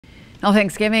Well,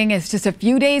 Thanksgiving is just a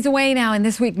few days away now, and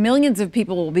this week millions of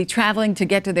people will be traveling to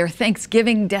get to their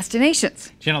Thanksgiving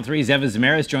destinations. Channel 3's Eva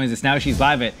Zamaris joins us now. She's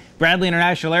live at Bradley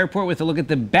International Airport with a look at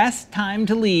the best time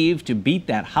to leave to beat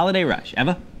that holiday rush.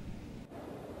 Eva?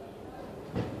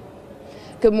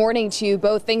 Good morning to you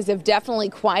both. Things have definitely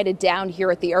quieted down here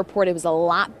at the airport. It was a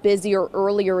lot busier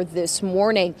earlier this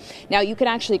morning. Now you can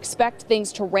actually expect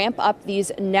things to ramp up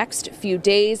these next few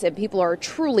days, and people are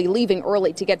truly leaving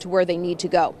early to get to where they need to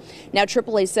go. Now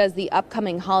AAA says the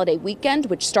upcoming holiday weekend,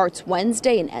 which starts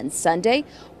Wednesday and ends Sunday,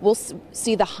 will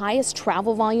see the highest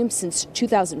travel volume since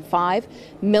 2005.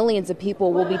 Millions of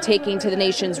people will be taking to the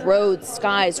nation's roads,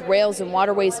 skies, rails, and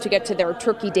waterways to get to their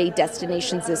Turkey Day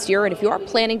destinations this year. And if you are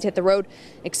planning to hit the road,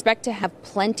 expect to have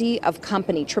plenty of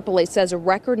company. AAA says a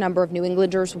record number of New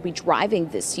Englanders will be driving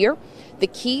this year. The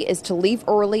key is to leave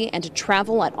early and to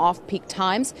travel at off-peak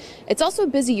times. It's also a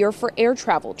busy year for air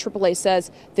travel. AAA says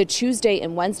the Tuesday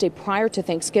and Wednesday prior to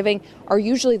Thanksgiving are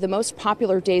usually the most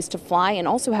popular days to fly and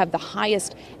also have the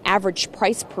highest average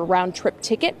price per round-trip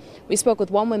ticket. We spoke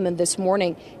with one woman this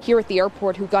morning here at the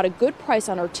airport who got a good price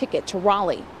on her ticket to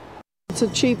Raleigh. It's a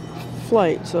cheap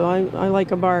flight, so I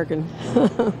like a bargain.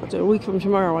 A week from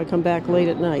tomorrow, I come back late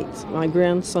at night. My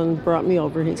grandson brought me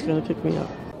over. He's going to pick me up.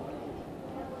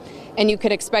 And you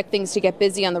could expect things to get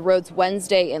busy on the roads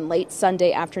Wednesday and late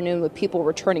Sunday afternoon with people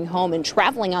returning home. And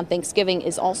traveling on Thanksgiving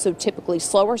is also typically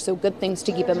slower, so good things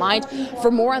to keep in mind.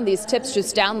 For more on these tips,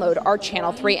 just download our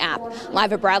Channel 3 app.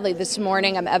 Live at Bradley this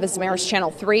morning, I'm Eva Zamaris,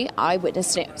 Channel 3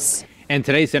 Eyewitness News. And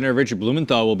today, Senator Richard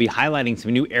Blumenthal will be highlighting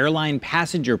some new airline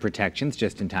passenger protections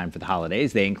just in time for the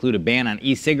holidays. They include a ban on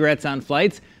e-cigarettes on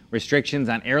flights, restrictions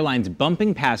on airlines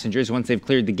bumping passengers once they've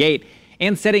cleared the gate,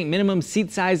 and setting minimum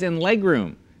seat size and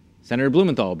legroom. Senator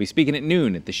Blumenthal will be speaking at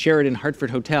noon at the Sheraton Hartford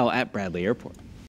Hotel at Bradley Airport.